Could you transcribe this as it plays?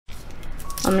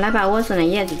我们来把莴笋的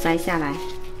叶子摘下来，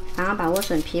然后把莴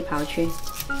笋皮刨去。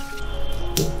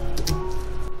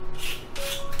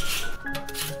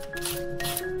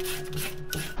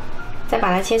再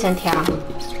把它切成条。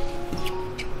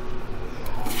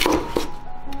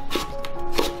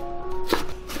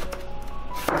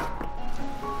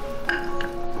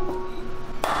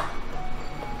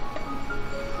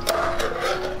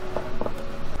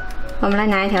我们来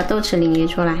拿一条豆豉鲮鱼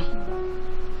出来，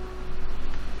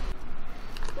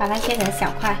把它切成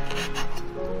小块。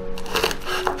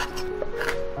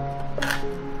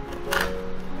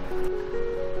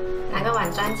拿个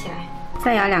碗装起来，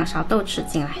再舀2勺豆豉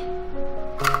进来。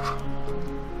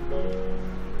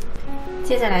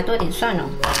接着来剁点蒜蓉，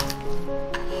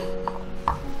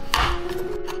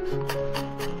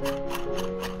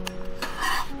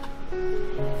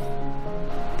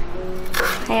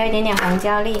还有一点点红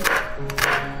椒粒，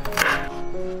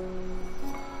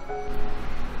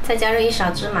再加入1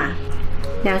勺芝麻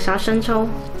，2勺生抽，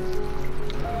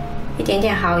一点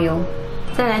点蚝油，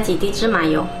再来几滴芝麻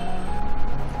油，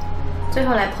最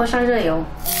后来泼上热油，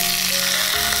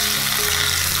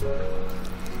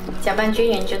搅拌均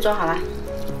匀就做好了。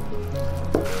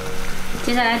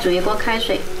接下来煮一锅开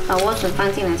水，把莴笋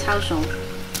放进来焯熟，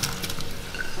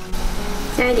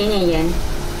加一点点盐，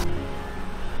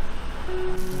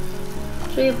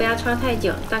注意不要焯太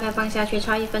久，大概放下去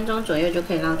焯1分钟左右就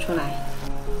可以捞出来。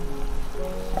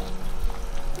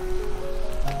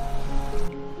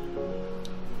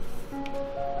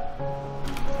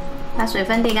把水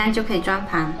分沥干就可以装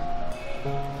盘。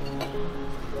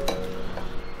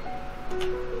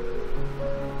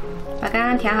把刚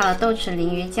刚调好的豆豉鲮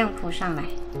鱼酱铺上来，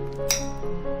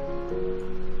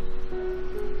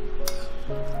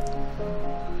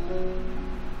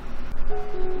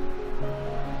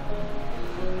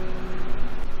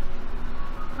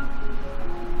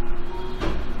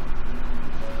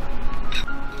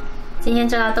今天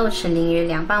这道豆豉鲮鱼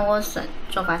凉拌莴笋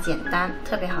做法简单，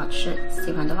特别好吃，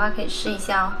喜欢的话可以试一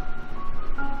下哦。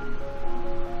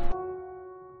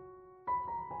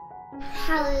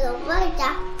好有味道。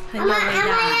很有味道。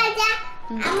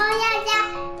阿嬷要加，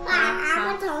把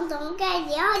阿嬷从盖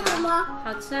以后怎么？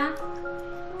好吃啊，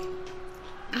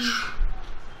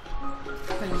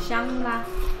很香吧？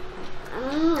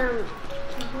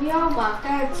不要把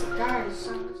盖子盖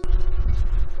上。